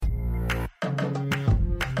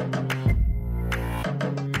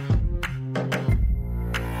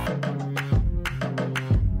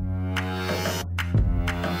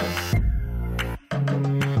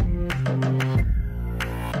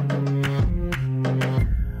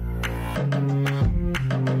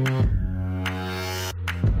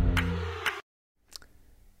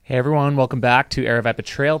Hey everyone, welcome back to Aravaipa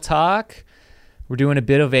Trail Talk. We're doing a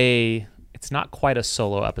bit of it's not quite a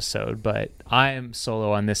solo episode, but I am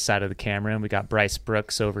solo on this side of the camera, and we got Bryce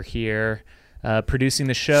Brooks over here producing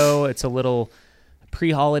the show. It's a little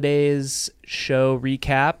pre-holidays show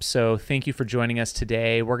recap, so thank you for joining us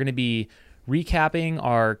today. We're going to be recapping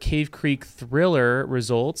our Cave Creek Thriller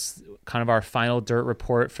results, kind of our final dirt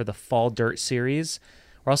report for the Fall Dirt Series.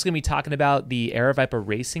 We're also going to be talking about the Aravaipa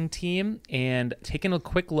Racing Team and taking a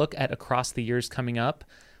quick look at across the years coming up.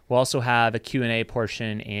 We'll also have a Q&A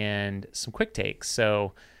portion and some quick takes.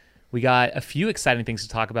 So we got a few exciting things to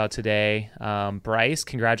talk about today. Bryce,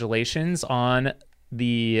 congratulations on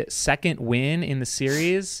the second win in the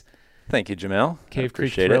series. Thank you, Jamil. Cave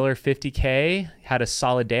Creek Thriller 50K. Had a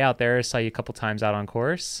solid day out there. Saw you a couple times out on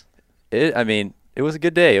course. It was a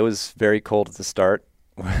good day. It was very cold at the start,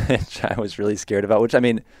 which I was really scared about, we're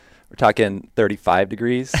talking 35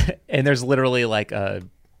 degrees. And there's literally like a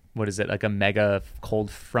mega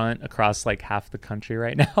cold front across like half the country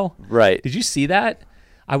right now. Right. Did you see that?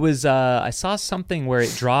 I saw something where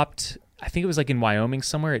it dropped, I think it was like in Wyoming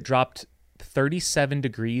somewhere, it dropped 37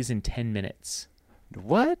 degrees in 10 minutes.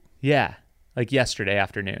 What? Yeah. Like yesterday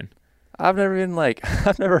afternoon. I've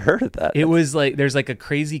never heard of that. It was like, there's like a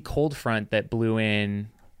crazy cold front that blew in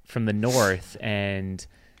from the north, and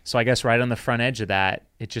so I guess right on the front edge of that,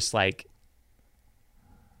 it just like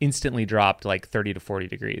instantly dropped like 30 to 40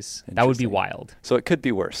 degrees. That would be wild. So it could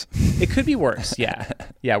be worse. It could be worse. Yeah.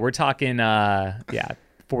 Yeah. We're talking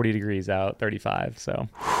 40 degrees out, 35. So,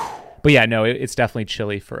 but yeah, no, it's definitely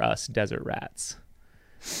chilly for us desert rats.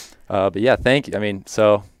 But yeah, thank you.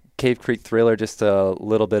 So Cave Creek Thriller, just a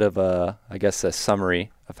little bit of a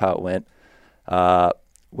summary of how it went.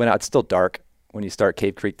 Went out, it's still dark when you start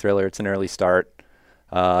Cave Creek Thriller. It's an early start.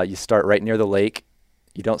 You start right near the lake.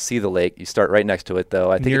 You don't see the lake. You start right next to it,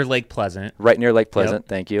 though. Near Lake Pleasant. Right near Lake Pleasant. Yep.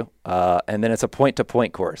 Thank you. And then it's a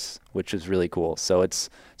point-to-point course, which is really cool. So it's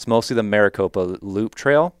mostly the Maricopa Loop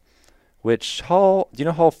Trail. Do you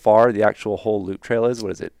know how far the actual whole loop trail is?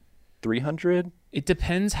 What is it? 300? It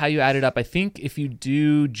depends how you add it up. I think if you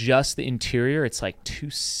do just the interior, it's like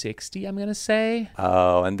 260, I'm going to say.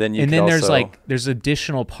 Oh, and then there's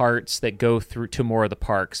additional parts that go through to more of the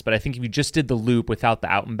parks. But I think if you just did the loop without the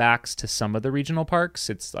out and backs to some of the regional parks,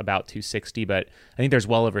 it's about 260. But I think there's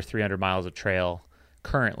well over 300 miles of trail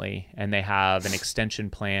currently, and they have an extension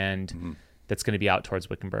planned that's going to be out towards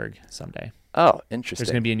Wickenburg someday. Oh, interesting.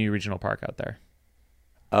 There's going to be a new regional park out there.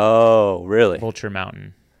 Oh, really? Vulture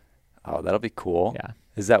Mountain. Oh, that'll be cool. Yeah.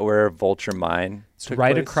 Is that where Vulture Mine It's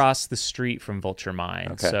right across the street from Vulture Mine.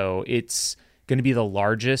 Okay. So it's going to be the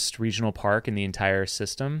largest regional park in the entire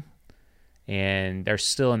system, and they're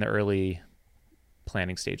still in the early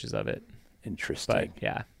planning stages of it. Interesting. But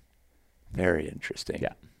yeah. Very interesting.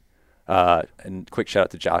 Yeah. And quick shout out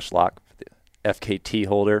to Josh Locke, the FKT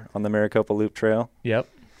holder on the Maricopa Loop Trail. Yep.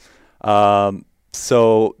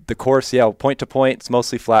 So the course, point to point, it's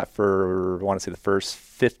mostly flat for, I want to say, the first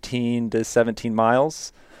 15 to 17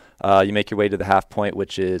 miles. You make your way to the half point,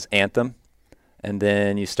 which is Anthem. And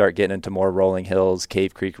then you start getting into more rolling hills,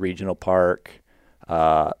 Cave Creek Regional Park.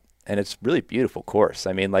 And it's really beautiful course.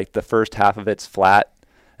 The first half of it's flat,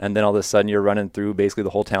 and then all of a sudden you're running through basically the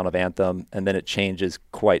whole town of Anthem, and then it changes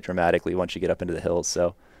quite dramatically once you get up into the hills.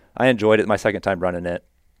 So I enjoyed it. My second time running it.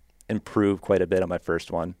 Improved quite a bit on my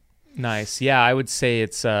first one. Nice. Yeah, I would say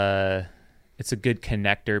it's a good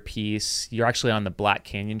connector piece. You're actually on the Black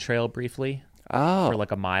Canyon Trail briefly for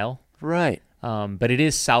like a mile. Right. But it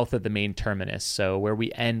is south of the main terminus. So where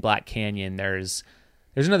we end Black Canyon, there's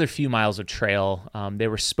another few miles of trail. They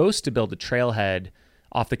were supposed to build a trailhead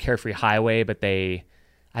off the Carefree Highway, but I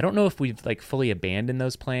don't know if we've like fully abandoned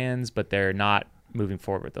those plans, but they're not moving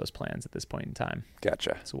forward with those plans at this point in time.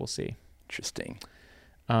 Gotcha. So we'll see. Interesting.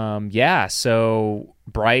 So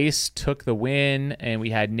Bryce took the win, and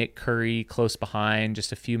we had Nick Curry close behind,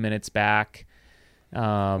 just a few minutes back.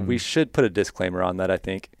 We should put a disclaimer on that, I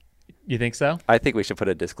think. You think so? I think we should put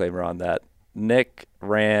a disclaimer on that. Nick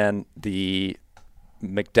ran the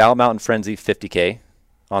McDowell Mountain Frenzy 50K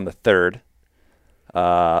on the 3rd,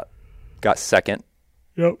 got second.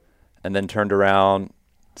 Yep. And then turned around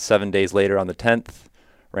 7 days later on the 10th,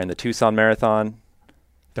 ran the Tucson Marathon.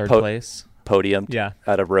 Third place. Podiumed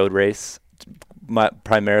at a road race,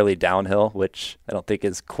 primarily downhill, which I don't think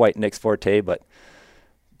is quite Nick's forte, but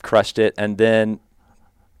crushed it. And then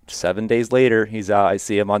 7 days later, he's out. I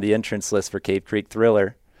see him on the entrance list for Cave Creek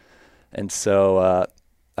Thriller. And so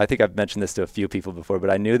I think I've mentioned this to a few people before, but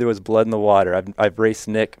I knew there was blood in the water. I've raced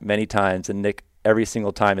Nick many times, and Nick every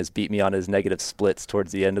single time has beat me on his negative splits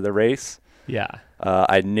towards the end of the race. Yeah.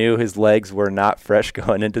 I knew his legs were not fresh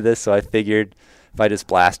going into this, so I figured if I just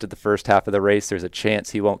blasted the first half of the race, there's a chance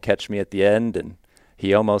he won't catch me at the end, and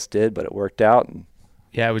he almost did, but it worked out. And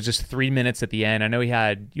yeah, it was just 3 minutes at the end. I know you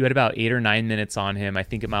had about 8 or 9 minutes on him, I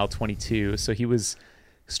think at mile 22. So he was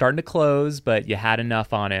starting to close, but you had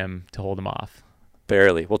enough on him to hold him off.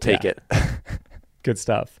 Barely. We'll take it. Good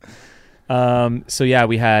stuff. So yeah,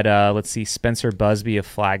 we had, let's see, Spencer Busby of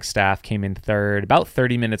Flagstaff came in third, about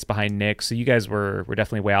 30 minutes behind Nick. So you guys were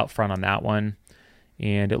definitely way out front on that one.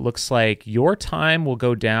 And it looks like your time will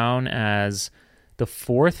go down as the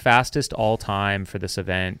 4th fastest all time for this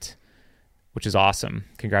event, which is awesome.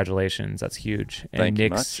 Congratulations. That's huge. And Thank you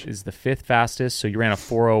Nick's much. is the 5th fastest. So you ran a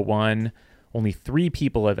 4:01. Only 3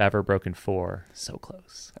 people have ever broken 4. So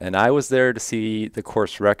close. And I was there to see the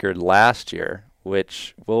course record last year,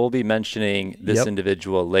 which we'll be mentioning this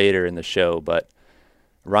individual later in the show, but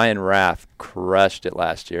Ryan Raff crushed it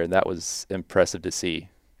last year, and that was impressive to see.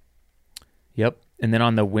 Yep. And then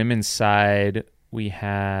on the women's side, we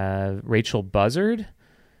have Rachel Buzzard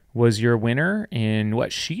was your winner in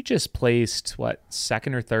what she just placed,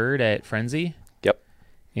 2nd or 3rd at Frenzy? Yep.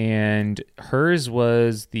 And hers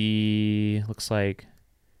was looks like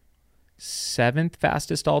 7th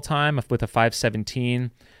fastest all time with a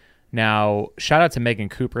 5:17. Now, shout out to Megan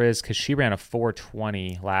Kupras because she ran a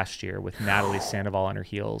 4:20 last year with Natalie Sandoval on her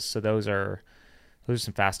heels. So those are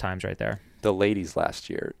some fast times right there. The ladies last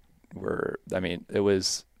year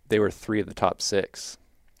they were 3 of the top 6.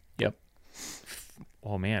 Yep.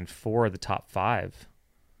 Oh man, 4 of the top 5.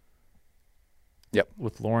 Yep.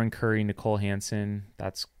 With Lauren Curry, Nicole Hansen.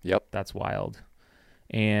 That's wild.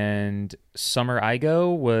 And Summer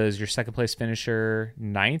Igo was your 2nd place finisher,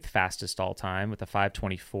 9th fastest all time with a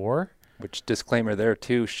 5:24. Which, disclaimer there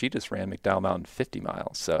too, she just ran McDowell Mountain 50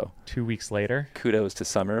 miles. So 2 weeks later. Kudos to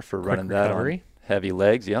Summer for Quick running that recovery. on heavy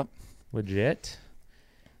legs. Yep. Legit.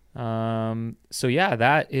 So yeah,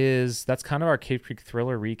 that's kind of our Cave Creek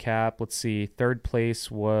Thriller recap. Let's see. 3rd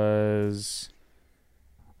place was,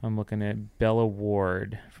 I'm looking at Bella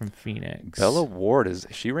Ward from Phoenix. Bella Ward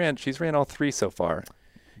she's ran all 3 so far.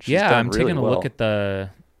 She's yeah, done I'm really taking a well. look at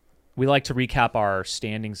we like to recap our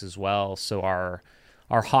standings as well. So our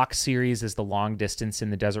Hawk series is the long distance in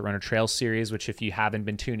the Desert Runner Trail series, which if you haven't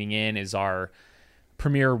been tuning in is our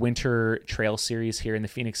premier winter trail series here in the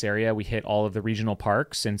Phoenix area. We hit all of the regional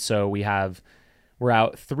parks. And so we're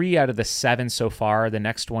out 3 out of the 7 so far. The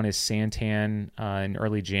next one is Santan in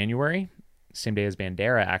early January, same day as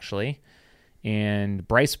Bandera actually. And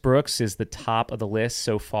Bryce Brooks is the top of the list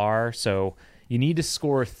so far. So you need to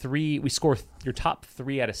score 3. We score your top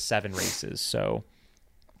 3 out of 7 races. So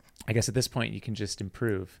I guess at this point you can just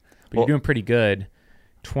improve. But you're doing pretty good.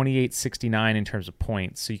 2869 in terms of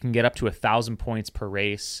points. So you can get up to 1,000 points per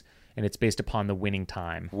race, and it's based upon the winning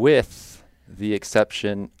time. With the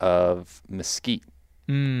exception of Mesquite,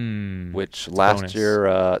 which last year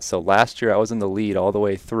I was in the lead all the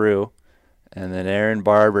way through, and then Aaron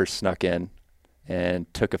Barber snuck in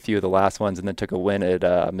and took a few of the last ones, and then took a win at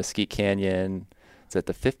Mesquite Canyon. Is it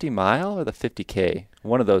the 50 mile or the 50K?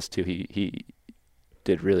 One of those two he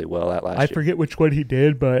did really well at last year. I forget which one he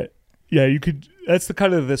did, but yeah, you could. That's the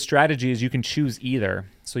kind of the strategy is you can choose either,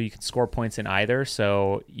 so you can score points in either.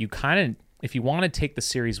 So you kind of, if you want to take the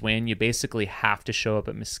series win, you basically have to show up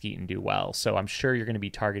at Mesquite and do well. So I'm sure you're going to be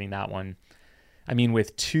targeting that one. I mean,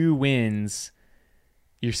 with 2 wins,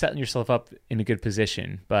 you're setting yourself up in a good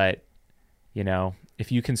position. But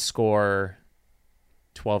if you can score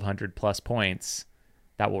 1,200 plus points,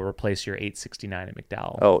 that will replace your 869 at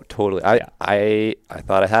McDowell. Oh, totally. I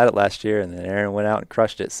thought I had it last year, and then Aaron went out and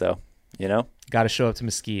crushed it. So. Got to show up to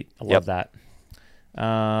Mesquite. I love that.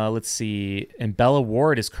 Let's see. And Bella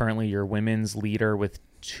Ward is currently your women's leader with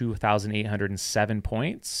 2,807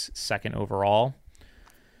 points, 2nd overall.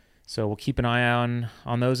 So we'll keep an eye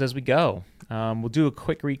on those as we go. We'll do a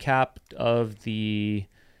quick recap of the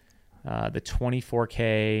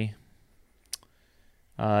 24K.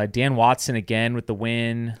 Dan Watson again with the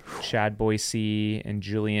win. Chad Boise and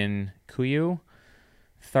Julian Kuyu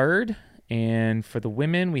 3rd. And for the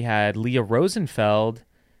women, we had Leah Rosenfeld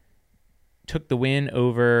took the win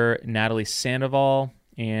over Natalie Sandoval,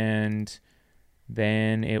 and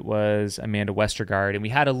then it was Amanda Westergaard. And we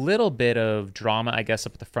had a little bit of drama, I guess,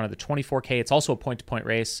 up at the front of the 24K. It's also a point-to-point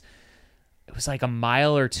race. It was like a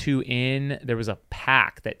mile or 2 in. There was a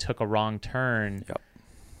pack that took a wrong turn. Yep.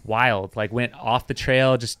 Wild. Went off the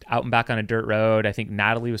trail, just out and back on a dirt road. I think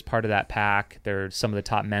Natalie was part of that pack. Some of the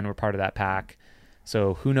top men were part of that pack.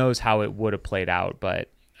 So who knows how it would have played out,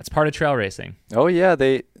 but that's part of trail racing. Oh, yeah.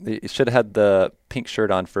 They should have had the pink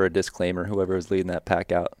shirt on for a disclaimer, whoever was leading that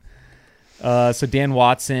pack out. So Dan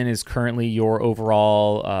Watson is currently your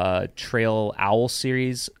overall Trail Owl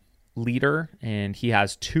Series leader, and he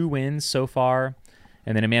has 2 wins so far.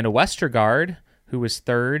 And then Amanda Westergaard, who was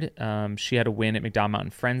third, she had a win at McDowell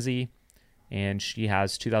Mountain Frenzy, and she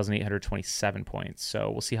has 2,827 points.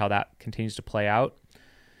 So we'll see how that continues to play out.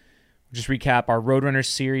 Just recap, our Roadrunner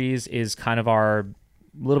series is kind of our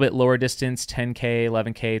little bit lower distance, 10K,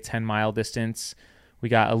 11K, 10-mile distance. We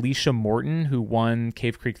got Alicia Morton, who won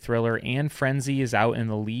Cave Creek Thriller and Frenzy, is out in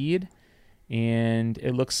the lead. And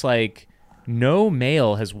it looks like no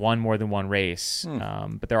male has won more than one race.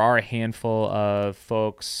 But there are a handful of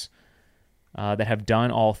folks that have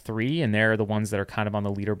done all 3, and they're the ones that are kind of on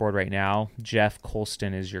the leaderboard right now. Jeff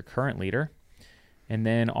Colston is your current leader. And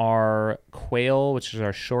then our Quail, which is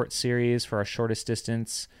our short series for our shortest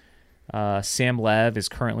distance, Sam Lev is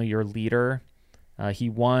currently your leader. He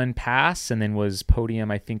won Pass and then was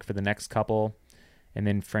podium, I think, for the next couple. And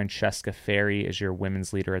then Francesca Ferry is your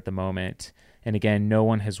women's leader at the moment. And again, no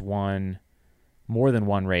one has won more than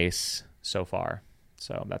one race so far.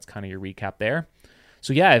 So that's kind of your recap there.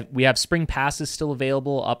 So yeah, we have spring passes still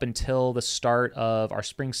available up until the start of our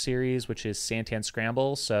spring series, which is Santan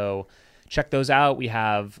Scramble. So check those out. We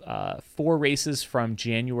have 4 races from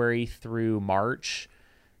January through March.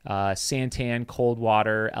 Santan,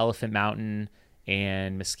 Coldwater, Elephant Mountain,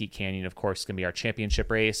 and Mesquite Canyon, of course, is going to be our championship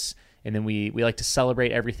race. And then we like to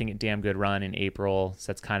celebrate everything at Damn Good Run in April.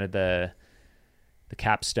 So that's kind of the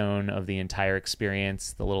capstone of the entire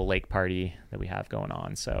experience, the little lake party that we have going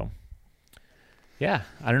on. So yeah,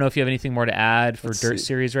 I don't know if you have anything more to add for Dirt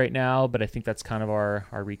Series right now, but I think that's kind of our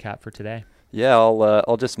recap for today. Yeah,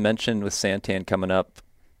 I'll just mention with Santan coming up,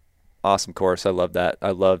 awesome course. I love that.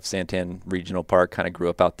 I love Santan Regional Park. Kind of grew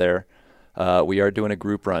up out there. We are doing a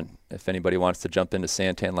group run. If anybody wants to jump into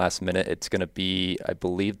Santan last minute, it's going to be, I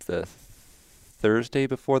believe, the Thursday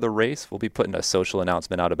before the race. We'll be putting a social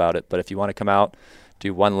announcement out about it. But if you want to come out,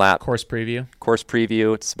 do 1 lap. Course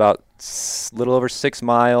preview. It's about a little over 6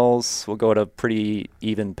 miles. We'll go at a pretty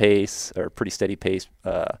even pace, or pretty steady pace.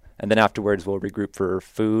 And then afterwards, we'll regroup for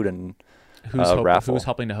food and raffle. Who's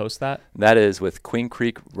helping to host that? That is with Queen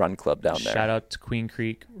Creek Run Club down there. Shout out to Queen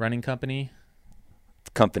Creek Running Company.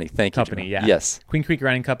 Thank you. Yeah. Yes. Queen Creek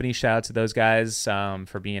Running Company, shout out to those guys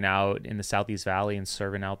for being out in the Southeast Valley and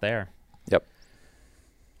serving out there. Yep.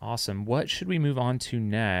 Awesome. What should we move on to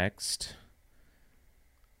next?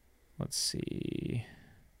 Let's see.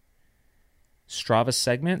 Strava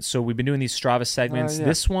segment. So we've been doing these Strava segments. Yeah.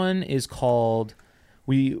 This one is called,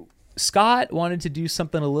 Scott wanted to do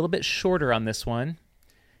something a little bit shorter on this one.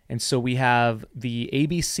 And so we have the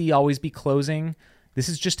ABC Always Be Closing. This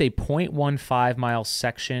is just a 0.15 mile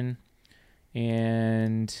section.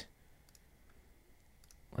 And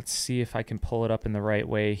let's see if I can pull it up in the right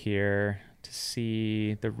way here to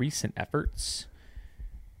see the recent efforts.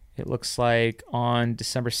 It looks like on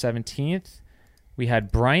December 17th, we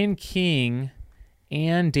had Brian King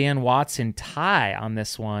and Dan Watson tie on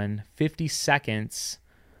this one, 50 seconds.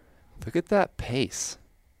 Look at that pace.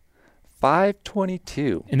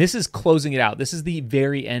 5:22. And this is closing it out. This is the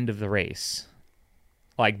very end of the race.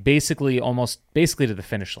 Like basically to the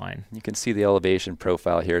finish line. You can see the elevation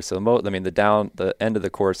profile here. So the end of the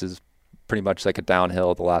course is pretty much like a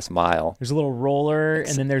downhill the last mile. There's a little roller,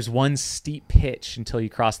 and then there's one steep pitch until you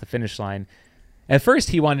cross the finish line. At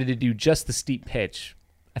first, he wanted to do just the steep pitch.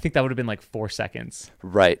 I think that would have been like 4 seconds.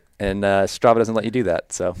 Right, and Strava doesn't let you do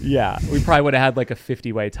that. So yeah, we probably would have had like a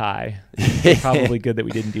 50-way tie. Probably good that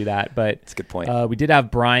we didn't do that. But that's a good point. We did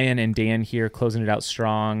have Brian and Dan here closing it out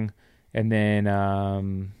strong. And then,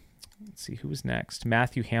 let's see, who was next?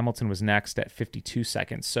 Matthew Hamilton was next at 52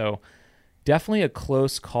 seconds. So definitely a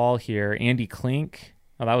close call here. Andy Klink,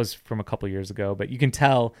 that was from a couple years ago, but you can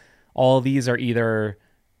tell all of these are either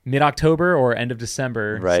mid-October or end of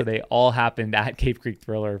December. Right. So they all happened at Cave Creek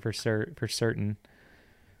Thriller for certain.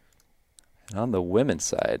 And on the women's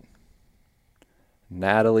side,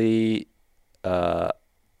 Natalie by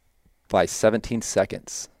 17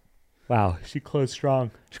 seconds. Wow, she closed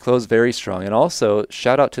strong. She closed very strong. And also,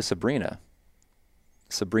 shout out to Sabrina.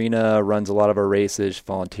 Sabrina runs a lot of our races. She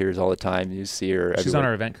volunteers all the time. You see her everywhere. She's on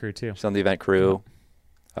our event crew, too. She's on the event crew.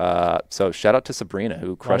 So shout out to Sabrina,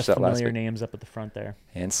 who crushed that last week. Familiar names up at the front there.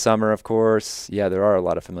 And Summer, of course. Yeah, there are a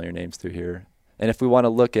lot of familiar names through here. And if we want to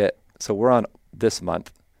look at, so we're on this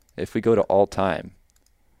month. If we go to all time,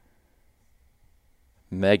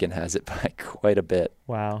 Megan has it by quite a bit.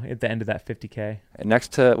 Wow, at the end of that 50K. And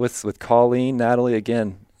next to with Colleen, Natalie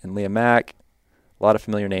again, and Leah Mack, a lot of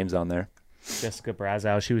familiar names on there. Jessica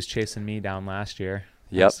Brazow, she was chasing me down last year.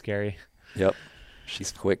 Yep. That's scary. Yep.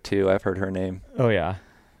 She's quick too. I've heard her name. Oh yeah.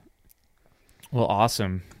 Well,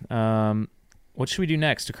 awesome. What should we do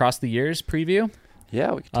next? Across the Years preview?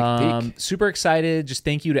 Yeah, we can take a peek. Super excited. Just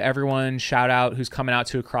thank you to everyone. Shout out who's coming out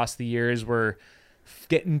to Across the Years. We're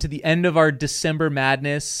getting to the end of our December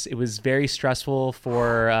madness. It was very stressful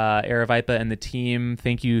for Aravaipa and the team.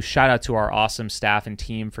 Thank you. Shout out to our awesome staff and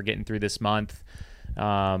team for getting through this month.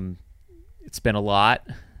 It's been a lot,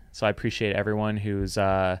 so I appreciate everyone who's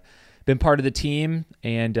been part of the team,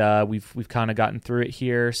 and we've kind of gotten through it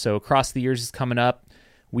here. So Across the Years is coming up.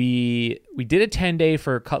 We did a 10-day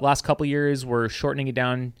for last couple years. We're shortening it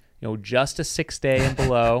down, just a 6-day and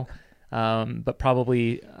below, but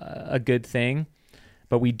probably a good thing.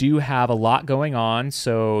 But we do have a lot going on.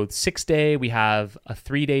 So 6-day, we have a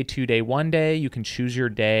 3-day, 2-day, 1-day. You can choose your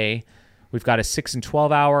day. We've got a 6 and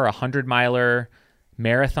 12 hour, 100-miler,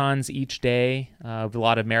 marathons each day. With a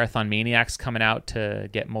lot of marathon maniacs coming out to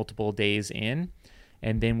get multiple days in.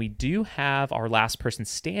 And then we do have our last person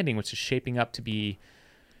standing, which is shaping up to be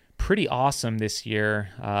pretty awesome this year.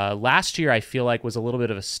 Last year, I feel like, was a little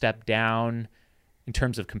bit of a step down in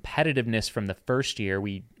terms of competitiveness from the first year.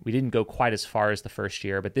 We didn't go quite as far as the first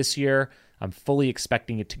year, but this year I'm fully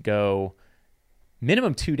expecting it to go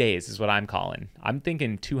minimum 2 days is what I'm calling. I'm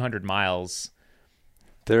thinking 200 miles.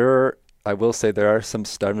 I will say there are some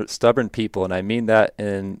stubborn people, and I mean that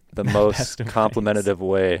in the most complimentary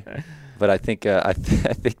way. But I think I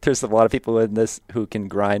think there's a lot of people in this who can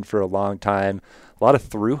grind for a long time. A lot of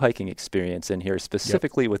through hiking experience in here,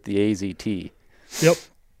 specifically with the AZT. Yep.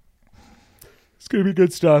 It's going to be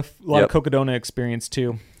good stuff. A lot of Cocodona experience,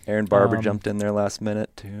 too. Aaron Barber jumped in there last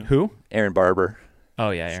minute, too. Who? Aaron Barber. Oh,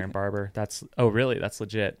 yeah, Aaron Barber. Really? That's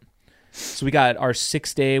legit. So we got our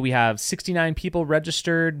 6-day. We have 69 people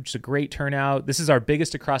registered, which is a great turnout. This is our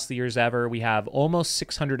biggest Across the Years ever. We have almost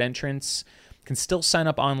 600 entrants. Can still sign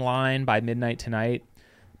up online by midnight tonight.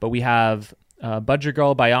 But we have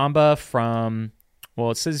Budgergal Bayamba from,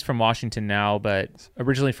 it says he's from Washington now, but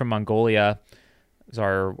originally from Mongolia. Was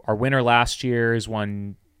our winner last year.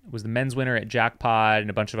 Was the men's winner at Jackpot and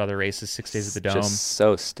a bunch of other races, 6 days at the Dome. Just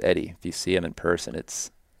so steady. If you see him in person,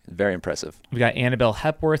 it's very impressive. We got Annabelle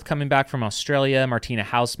Hepworth coming back from Australia. Martina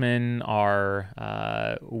Hausman,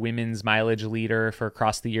 our women's mileage leader for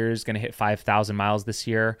Across the Years, going to hit 5,000 miles this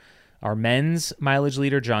year. Our men's mileage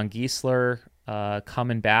leader, John Giesler,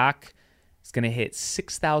 coming back. He's going to hit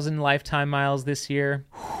 6,000 lifetime miles this year.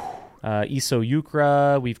 Iso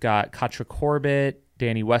Yukra, we've got Katra Corbett,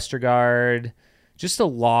 Danny Westergaard. Just a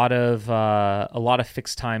lot of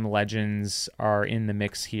fixed time legends are in the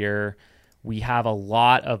mix here. We have a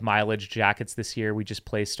lot of mileage jackets this year. We just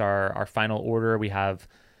placed our final order. We have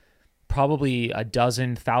probably a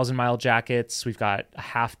dozen 1,000-mile jackets. We've got a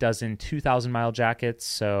half dozen 2,000-mile jackets.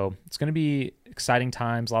 So it's going to be exciting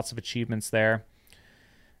times, lots of achievements there.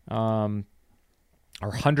 Our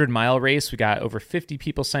 100-mile race, we got over 50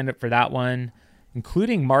 people signed up for that one,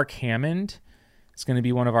 including Mark Hammond. It's going to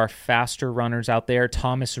be one of our faster runners out there.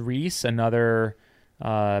 Thomas Rees, another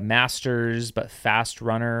Masters but fast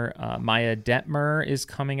runner. Maya Detmer is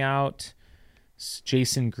coming out.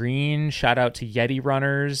 Jason Green, shout out to Yeti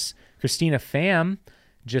Runners. Christina Pham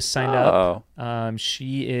just signed up.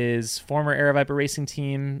 She is former Aravaipa Racing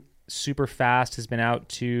Team, super fast, has been out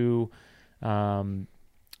to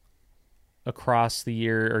Across the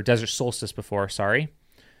Year, or Desert Solstice before, sorry.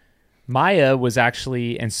 Maya was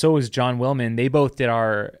actually, and so was John Willman. They both did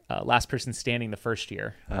our last person standing the first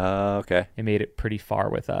year. Okay. They made it pretty far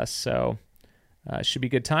with us, so it should be a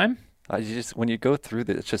good time. When you go through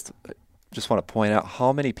this, just want to point out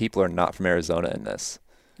how many people are not from Arizona in this.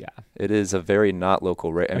 Yeah. It is a very not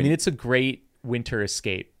local race. I mean, it's a great winter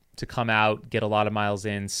escape to come out, get a lot of miles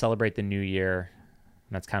in, celebrate the new year.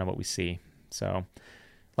 And that's kind of what we see. So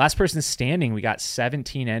last person standing, we got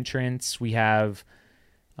 17 entrants. We have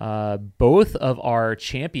both of our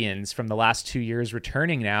champions from the last 2 years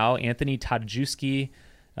returning now. Anthony Tadjewski,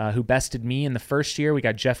 who bested me in the first year. We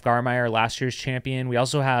got Jeff Garmeyer, last year's champion. We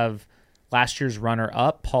also have last year's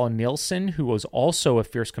runner-up, Paul Nielsen, who was also a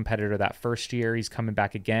fierce competitor that first year. He's coming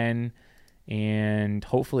back again, and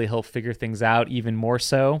hopefully he'll figure things out even more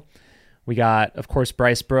so. We got, of course,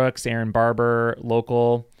 Bryce Brooks, Aaron Barber,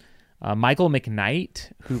 local. Michael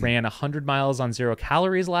McKnight, who ran 100 miles on 0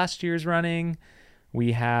 calories last year's running.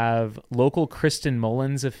 We have local Kristen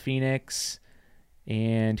Mullins of Phoenix.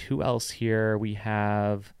 And who else here? We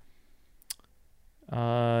have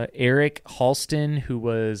Eric Halston, who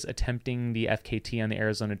was attempting the FKT on the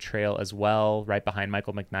Arizona Trail as well, right behind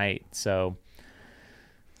Michael McKnight. So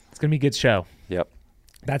it's going to be a good show. Yep.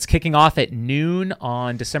 That's kicking off at noon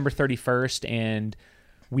on December 31st, and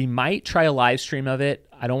we might try a live stream of it.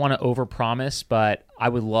 I don't want to overpromise, but I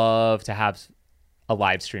would love to have a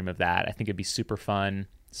live stream of that. I think it'd be super fun.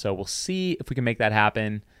 So we'll see if we can make that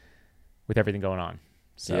happen. with everything going on.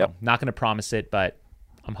 So Yep. not going to promise it, but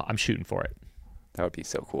I'm shooting for it. That would be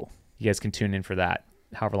so cool. You guys can tune in for that,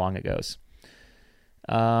 however long it goes.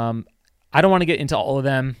 I don't want to get into all of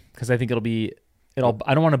them because I think I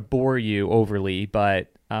don't want to bore you overly,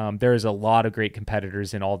 but there's a lot of great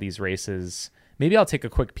competitors in all these races. Maybe I'll take a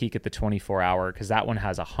quick peek at the 24-hour because that one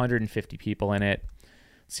has 150 people in it.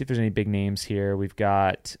 Let's see if there's any big names here. We've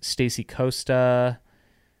got Stacy Costa,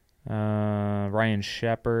 Ryan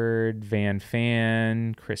Shepard, Van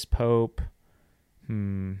Fan, Chris Pope.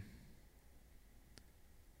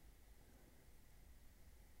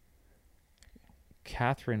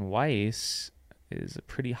 Catherine Weiss is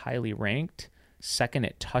pretty highly ranked. Second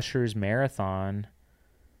at Tusher's Marathon.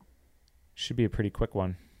 Should be a pretty quick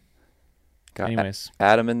one. Got Anyways.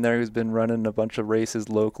 Adam in there who's been running a bunch of races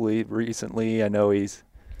locally recently. I know he's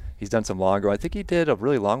done some longer. I think he did a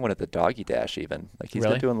really long one at the Doggy Dash even. Like he's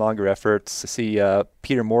Really? been doing longer efforts. I see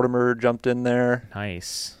Peter Mortimer jumped in there.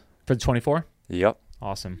 Nice. For the 24? Yep.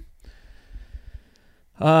 Awesome.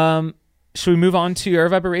 Should we move on to our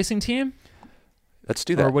Viper Racing Team? Let's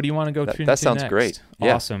do that. Or what do you want to go through? That sounds next? great.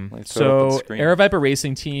 Yeah. Awesome. Let me throw it up on the So, screen. Air Viper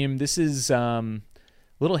Racing Team, this is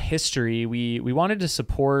little history. We wanted to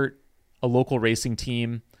support a local racing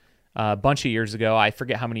team a bunch of years ago. I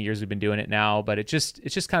forget how many years we've been doing it now, but it's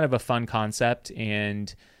just kind of a fun concept,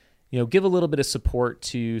 and give a little bit of support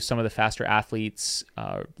to some of the faster athletes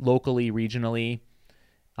locally, regionally,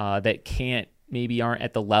 that maybe aren't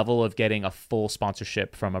at the level of getting a full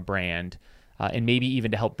sponsorship from a brand. And maybe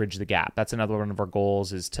even to help bridge the gap. That's another one of our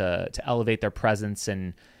goals, is to elevate their presence,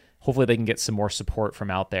 and hopefully they can get some more support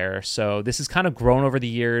from out there. So this has kind of grown over the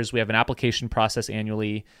years. We have an application process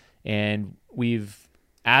annually, and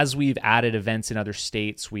as we've added events in other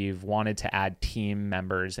states, we've wanted to add team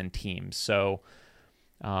members and teams. So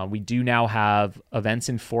we do now have events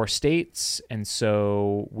in 4 states, and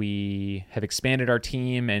so we have expanded our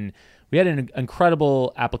team, and we had an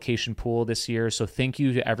incredible application pool this year, so thank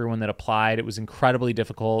you to everyone that applied. It was incredibly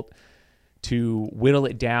difficult to whittle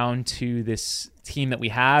it down to this team that we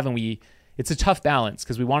have, and it's a tough balance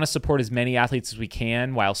because we want to support as many athletes as we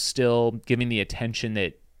can while still giving the attention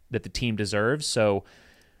that the team deserves. So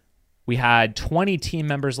we had 20 team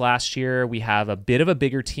members last year. We have a bit of a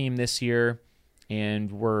bigger team this year,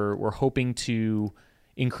 and we're hoping to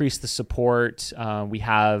increase the support.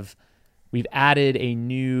 We've added a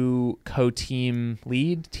new co-team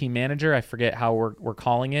lead, team manager. I forget how we're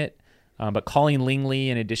calling it. But Colleen Lingley,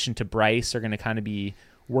 in addition to Bryce, are going to kind of be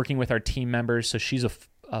working with our team members. So she's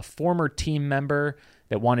a former team member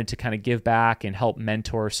that wanted to kind of give back and help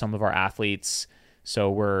mentor some of our athletes. So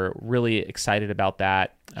we're really excited about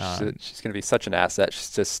that. She's going to be such an asset. She's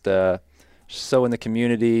just so in the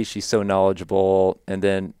community. She's so knowledgeable. And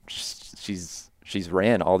then she's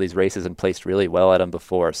ran all these races and placed really well at them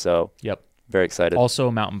before. So yep, very excited. Also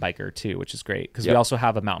a mountain biker too, which is great because we also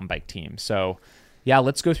have a mountain bike team. So yeah,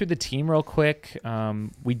 let's go through the team real quick.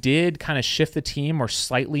 We did kind of shift the team. We're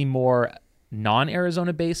slightly more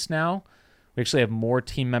non-Arizona based now. We actually have more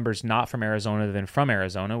team members not from Arizona than from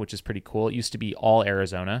Arizona, which is pretty cool. It used to be all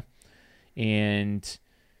Arizona. And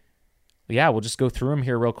yeah, we'll just go through them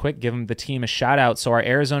here real quick, give them the team a shout out. So our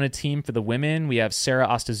Arizona team for the women, we have Sarah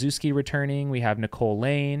Ostaszewski returning. We have Nicole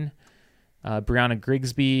Lane, Brianna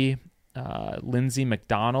Grigsby, Lindsay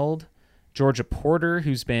McDonald, Georgia Porter,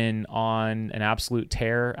 who's been on an absolute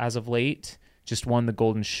tear as of late, just won the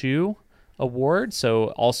Golden Shoe Award.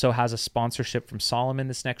 So also has a sponsorship from Solomon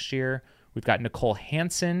this next year. We've got Nicole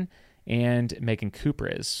Hansen and Megan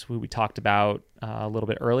Kupres, who we talked about a little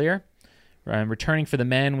bit earlier. Returning for the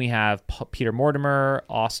men, we have Peter Mortimer,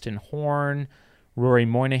 Austin Horn, Rory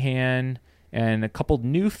Moynihan, and a couple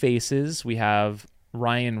new faces. We have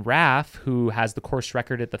Ryan Raff, who has the course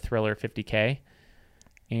record at the Thriller 50K,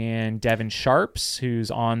 and Devin Sharps, who's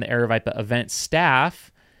on the Aravaipa event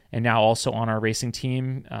staff and now also on our racing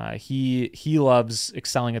team. He loves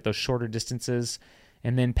excelling at those shorter distances.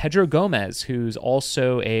 And then Pedro Gomez, who's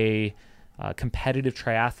also a competitive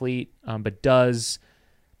triathlete, but does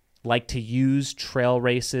like to use trail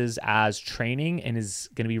races as training and is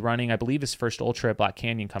going to be running, I believe, his first ultra at Black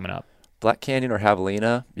Canyon coming up. Black Canyon or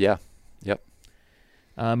Javelina? Yeah. Yep.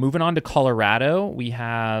 Moving on to Colorado, we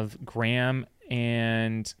have Graham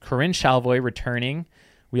and Corinne Chalvoy returning.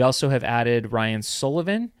 We also have added Ryan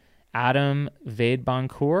Sullivan, Adam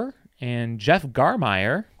Vaidbancourt, and Jeff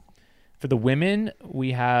Garmeyer. For the women,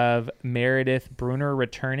 we have Meredith Bruner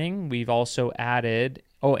returning. We've also added,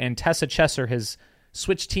 and Tessa Chesser has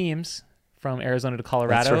switched teams from Arizona to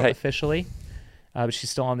Colorado officially, but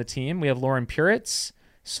she's still on the team. We have Lauren Puritz,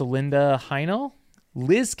 Celinda Heinel,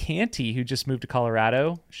 Liz Canty, who just moved to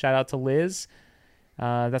Colorado. Shout out to Liz.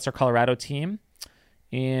 That's our Colorado team.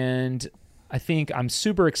 And I think I'm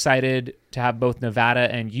super excited to have both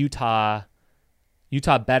Nevada and Utah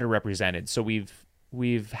better represented. So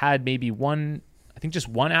we've had maybe just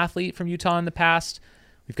one athlete from Utah in the past.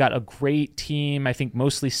 We've got a great team, I think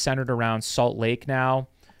mostly centered around Salt Lake now.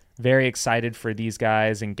 Very excited for these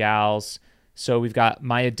guys and gals. So we've got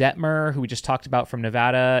Maya Detmer, who we just talked about from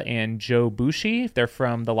Nevada, and Joe Bushi. They're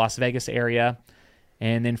from the Las Vegas area.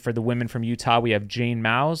 And then for the women from Utah, we have Jane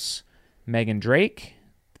Mouse, Megan Drake.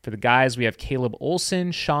 For the guys, we have Caleb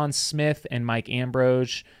Olson, Sean Smith, and Mike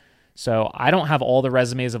Ambrose. So I don't have all the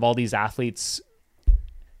resumes of all these athletes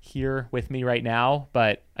here with me right now,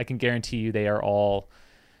 but I can guarantee you they are all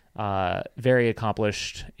very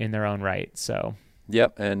accomplished in their own right. So.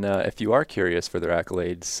 Yep, and if you are curious for their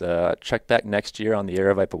accolades, check back next year on the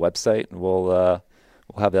Aravaipa website, and we'll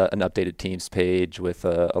have an updated teams page with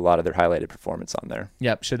a lot of their highlighted performance on there.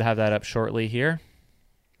 Yep, should have that up shortly here.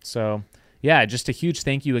 So, yeah, just a huge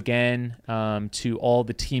thank you again to all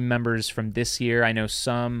the team members from this year. I know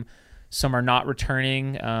some are not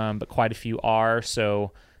returning, but quite a few are.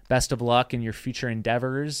 So, best of luck in your future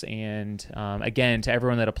endeavors. And again, to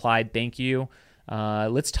everyone that applied, thank you.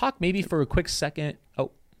 Let's talk maybe for a quick second.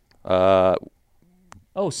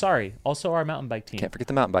 Sorry. Also our mountain bike team. Can't forget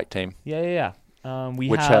the mountain bike team. Yeah.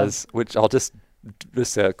 Which I'll just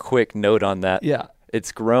a quick note on that. Yeah.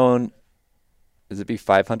 It's grown. Does it be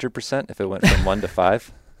 500% if it went from 1 to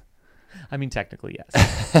 5? I mean, technically,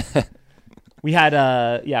 yes. We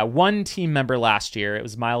had one team member last year. It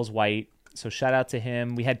was Miles White. So shout out to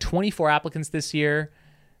him. We had 24 applicants this year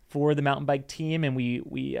for the mountain bike team, and we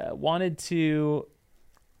wanted to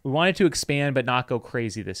expand but not go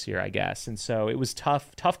crazy this year, I guess. And so it was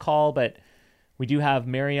tough call, but we do have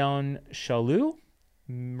Marion Chalou,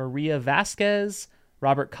 Maria Vasquez,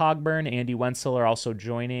 Robert Cogburn, Andy Wenzel are also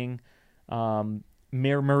joining.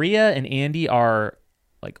 Maria and Andy are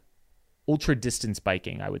like ultra distance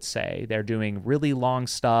biking, I would say. They're doing really long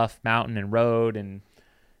stuff, mountain and road, and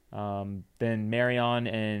then Marion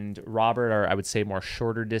and Robert are, I would say, more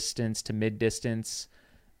shorter distance to mid distance,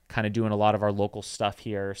 kind of doing a lot of our local stuff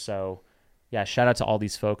here. So yeah, shout out to all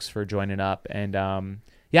these folks for joining up. And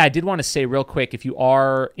I did want to say real quick, if you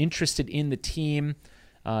are interested in the team,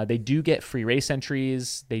 they do get free race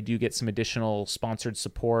entries. They do get some additional sponsored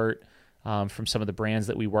support from some of the brands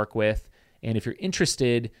that we work with. And if you're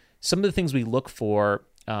interested, some of the things we look for,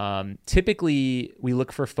 typically we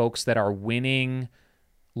look for folks that are winning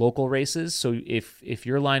local races. So if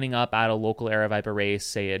you're lining up at a local Aravaipa race,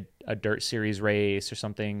 say a dirt series race or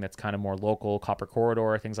something that's kind of more local, Copper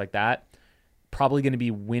Corridor, things like that, probably going to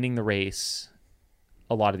be winning the race,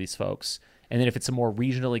 a lot of these folks. And then if it's a more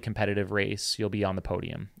regionally competitive race, you'll be on the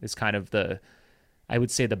podium. It's kind of I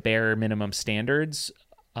would say the bare minimum standards.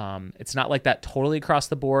 It's not like that totally across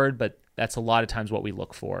the board, but that's a lot of times what we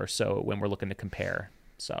look for. So when we're looking to compare,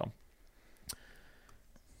 so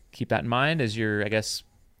keep that in mind as you're, I guess,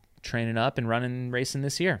 training up and racing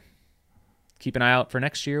this year. Keep an eye out for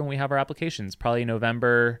next year when we have our applications. Probably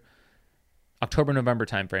October, November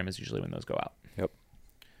timeframe is usually when those go out. Yep.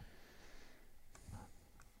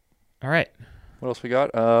 All right. What else we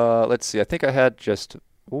got? Let's see. I think I had just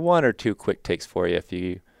one or two quick takes for you if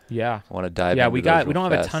you want to dive into we those don't real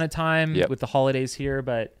have fast. a ton of time with the holidays here,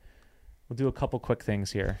 but we'll do a couple quick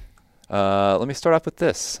things here. Let me start off with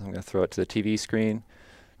this. I'm going to throw it to the TV screen.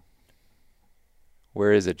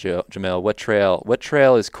 Where is it, Jamel? What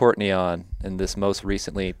trail is Courtney on in this most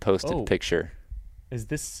recently posted picture? Is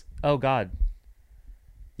this? Oh God.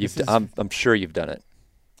 I'm sure you've done it.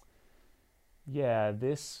 Yeah,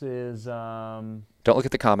 this is. Don't look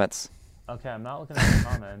at the comments. Okay, I'm not looking at the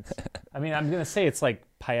comments. I mean, I'm gonna say it's like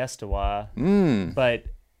Piestewa, but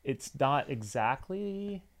it's not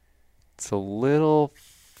exactly. It's a little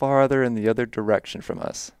farther in the other direction from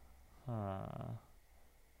us.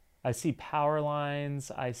 I see power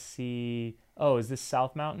lines. I see. Oh, is this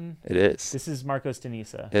South Mountain? It is. This is Marcos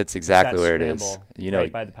Denisa. It's exactly where it is. You know,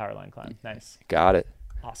 right by the power line climb. Nice. Got it.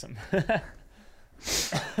 Awesome.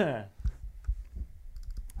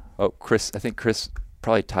 Oh, Chris, I think Chris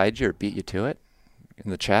probably tied you or beat you to it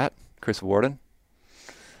in the chat. Chris Warden.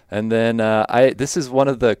 And then this is one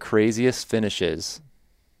of the craziest finishes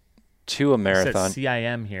to a marathon. It says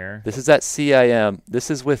CIM here. This is at CIM.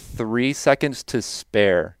 This is with 3 seconds to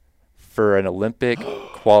spare for an Olympic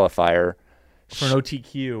qualifier. For an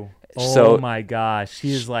OTQ. So, oh my gosh.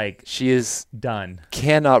 She is done.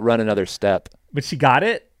 Cannot run another step. But she got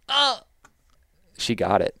it? She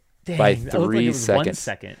got it. Dang, by that looked 3 like it was seconds. 1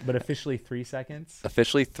 second, but officially 3 seconds?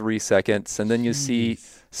 Officially 3 seconds. And then you see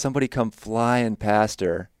somebody come flying past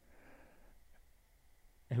her.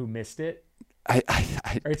 Who missed it? Or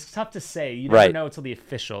it's tough to say. You never Right. know until the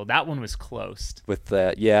official. That one was closed. With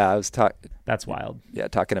that, yeah, I was That's wild.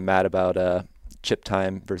 talking to Matt about chip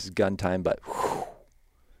time versus gun time, but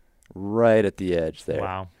right at the edge there.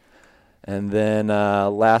 Wow. And then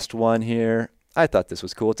last one here, I thought this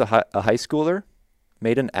was cool. It's a high schooler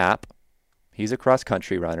made an app. He's a cross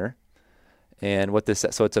country runner, and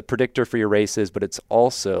so it's a predictor for your races, but it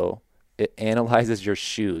analyzes your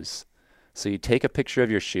shoes. So you take a picture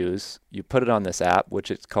of your shoes, you put it on this app,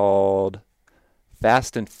 which it's called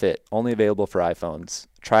Fast and Fit, only available for iPhones.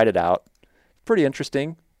 Tried it out. Pretty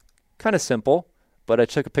interesting, kind of simple, but I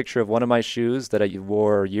took a picture of one of my shoes that I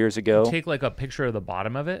wore years ago. Take like a picture of the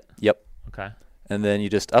bottom of it? Yep. Okay. And then you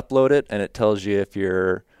just upload it, and it tells you if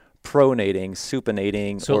you're pronating,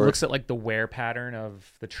 supinating. So it looks at like the wear pattern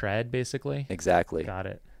of the tread, basically? Exactly. Got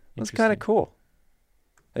it. It's kind of cool.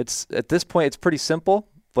 It's at this point, it's pretty simple,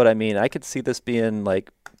 but I mean, I could see this being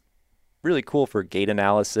like really cool for gait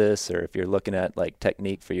analysis, or if you're looking at like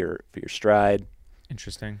technique for your stride.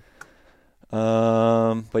 Interesting.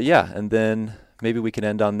 But yeah, and then maybe we can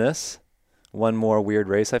end on this. One more weird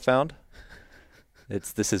race I found.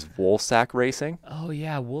 This is Woolsack racing. Oh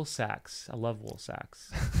yeah, wool sacks. I love wool sacks.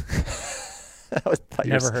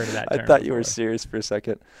 Never heard of that I term thought you were before. serious for a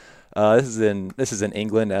second. This is in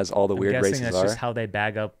England, as all the I'm weird guessing races that's are. just how they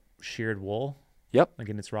bag up sheared wool. Yep, Like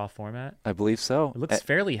in its raw format. I believe so. It looks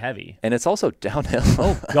fairly heavy. And it's also downhill.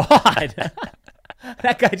 Oh God.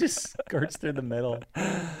 That guy just skirts through the middle.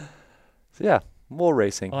 So yeah, wool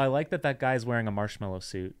racing. Oh, I like that guy's wearing a marshmallow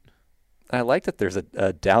suit. I like that there's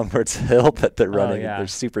a downwards hill that they're running. yeah. They're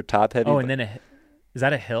super top heavy. Oh, and then is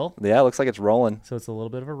that a hill? Yeah, it looks like it's rolling. So it's a little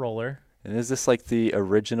bit of a roller. And is this like the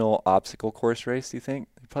original obstacle course race, do you think?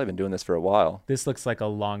 They've probably been doing this for a while. This looks like a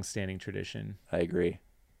long-standing tradition. I agree.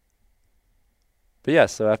 But yeah,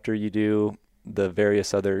 so after you do the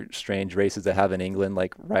various other strange races they have in England,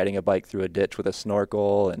 like riding a bike through a ditch with a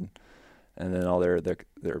snorkel, and then all their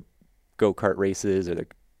go-kart races or the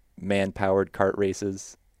man-powered kart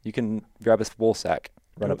races, you can grab a Woolsack,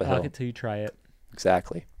 run up a hill. I'll get till you try it.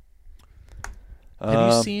 Exactly.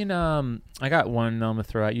 Have you seen, I got one I'm going to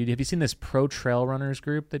throw at you. Have you seen this pro trail runners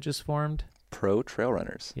group that just formed? Pro trail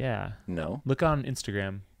runners? Yeah. No. Look on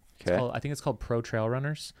Instagram. Okay. I think it's called Pro Trail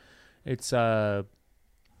Runners. It's, I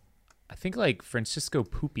think like Francisco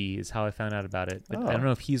Pupi is how I found out about it. But I don't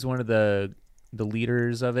know if he's one of the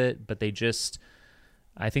leaders of it, but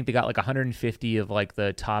I think they got like 150 of like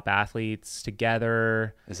the top athletes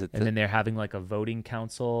together. Is it? And then they're having like a voting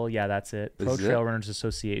council. Yeah, that's it. Pro Trail Runners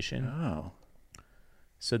Association. Oh.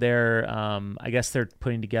 So they're, I guess they're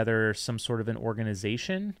putting together some sort of an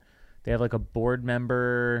organization. They have like a board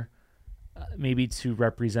member, maybe to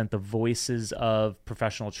represent the voices of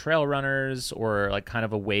professional trail runners, or like kind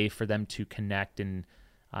of a way for them to connect and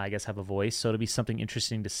I guess have a voice. So it'll be something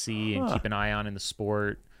interesting to see and keep an eye on in the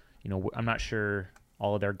sport. You know, I'm not sure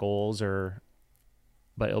all of their goals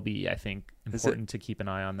but it'll be, I think, important to keep an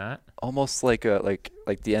eye on that. Almost like like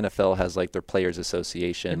the NFL has like their players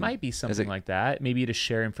association. It might be something like that. Maybe to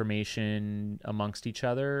share information amongst each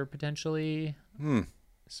other potentially.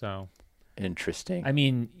 So interesting. I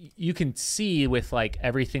mean, you can see with like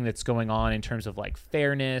everything that's going on in terms of like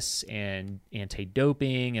fairness and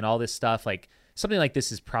anti-doping and all this stuff, like something like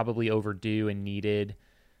this is probably overdue and needed,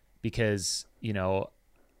 because, you know,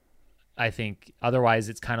 I think otherwise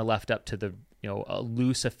it's kind of left up to the, you know, a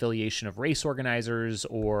loose affiliation of race organizers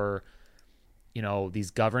or, you know,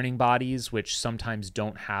 these governing bodies, which sometimes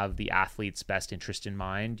don't have the athlete's best interest in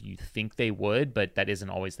mind. You think they would, but that isn't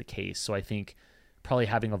always the case. So I think probably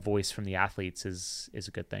having a voice from the athletes is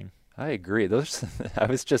a good thing. I agree. Those, I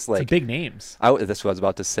was just like, some big names. That's what I was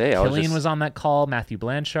about to say. Killian was on that call. Matthew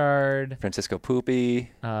Blanchard, Francisco Pupi,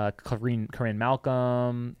 Corinne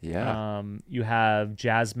Malcolm. Yeah. You have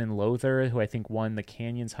Jasmine Lother, who I think won the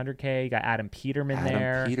Canyons 100K. You got Adam Peterman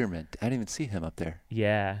there. Adam Peterman. I didn't even see him up there.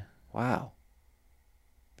 Yeah. Wow.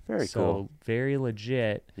 Very cool. Very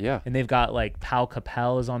legit. Yeah. And they've got like Pau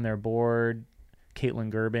Capel is on their board,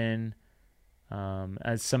 Caitlin Gerbin.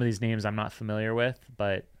 As some of these names I'm not familiar with,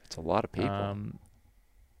 but it's a lot of people.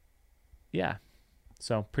 Yeah.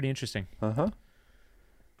 So pretty interesting. Does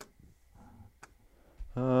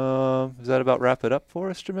that about wrap it up for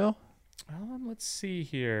us, Jamil? Let's see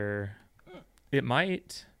here. It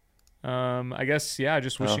might. I guess, yeah,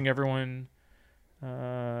 just wishing everyone.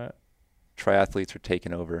 Triathletes are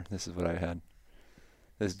taking over. This is what I had.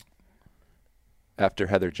 After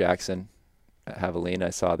Heather Jackson at Javelina, I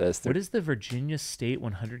saw this. What is the Virginia State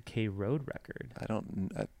 100K road record?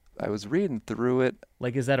 I was reading through it.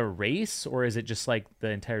 Like, is that a race, or is it just like the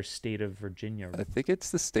entire state of Virginia? I think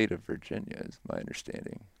it's the state of Virginia, is my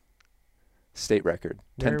understanding. State record.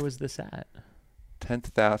 Where was this at?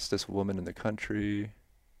 10th fastest woman in the country.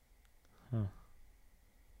 Huh.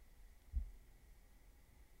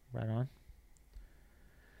 Right on.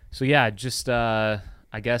 So yeah, just I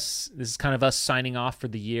guess this is kind of us signing off for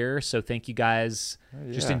the year. So thank you guys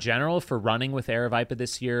just in general for running with Aravaipa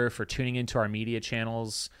this year, for tuning into our media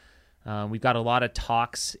channels. We've got a lot of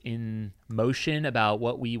talks in motion about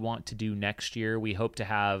what we want to do next year. We hope to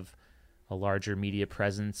have a larger media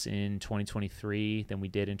presence in 2023 than we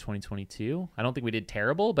did in 2022. I don't think we did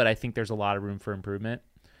terrible, but I think there's a lot of room for improvement.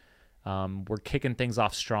 We're kicking things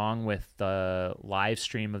off strong with the live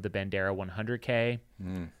stream of the Bandera 100K.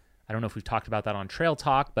 I don't know if we've talked about that on Trail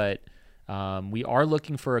Talk, but we are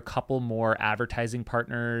looking for a couple more advertising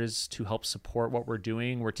partners to help support what we're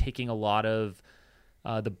doing. We're taking a lot of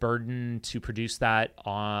the burden to produce that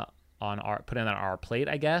putting that on our plate,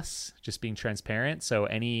 I guess, just being transparent. So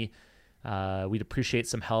we'd appreciate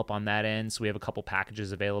some help on that end. So we have a couple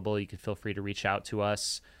packages available. You can feel free to reach out to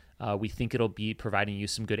us. We think it'll be providing you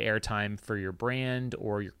some good airtime for your brand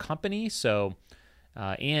or your company. So,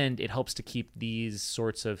 and it helps to keep these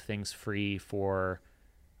sorts of things free for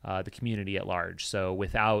the community at large. So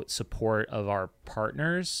without support of our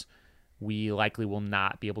partners, we likely will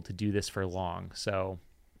not be able to do this for long. So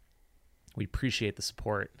we appreciate the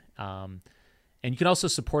support. And you can also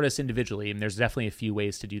support us individually. And there's definitely a few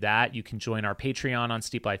ways to do that. You can join our Patreon on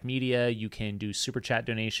Steep Life Media. You can do super chat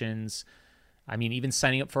donations. I mean, even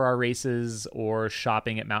signing up for our races or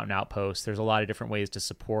shopping at Mountain Outpost. There's a lot of different ways to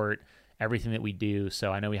support everything that we do.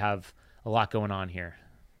 So I know we have a lot going on here.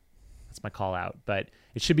 That's my call out. But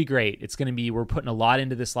it should be great. We're putting a lot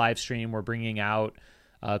into this live stream. We're bringing out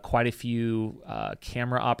quite a few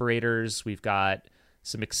camera operators. We've got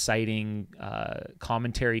some exciting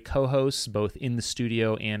commentary co-hosts, both in the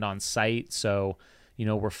studio and on site. So,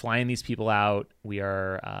 we're flying these people out. We've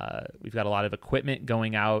got a lot of equipment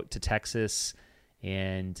going out to Texas,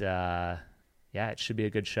 and it should be a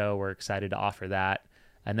good show. We're excited to offer that.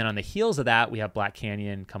 And then on the heels of that, we have Black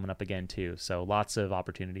Canyon coming up again too. So lots of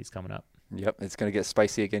opportunities coming up. Yep, it's going to get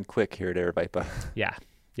spicy again quick here at Aravaipa.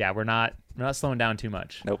 Yeah, we're not slowing down too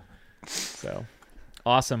much. Nope. So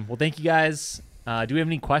awesome. Well, thank you guys. Do we have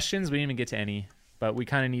any questions? We didn't even get to any, but we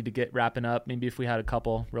kind of need to get wrapping up. Maybe if we had a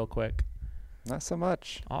couple real quick. Not so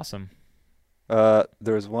much. Awesome. There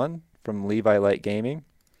was one from Levi Light Gaming.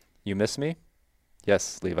 You miss me?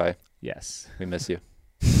 Yes, Levi. Yes. We miss you.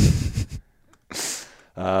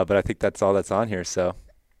 But I think that's all that's on here. So,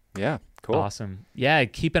 yeah, cool. Awesome. Yeah,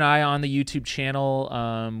 keep an eye on the YouTube channel.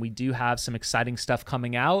 We do have some exciting stuff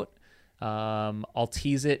coming out. I'll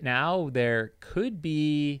tease it now. There could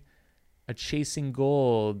be a Chasing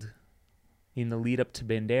Gold in the lead up to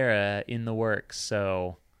Bandera in the works.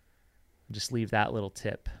 So just leave that little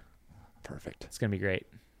tip. Perfect. It's going to be great.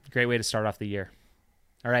 Great way to start off the year.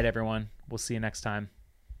 All right, everyone. We'll see you next time.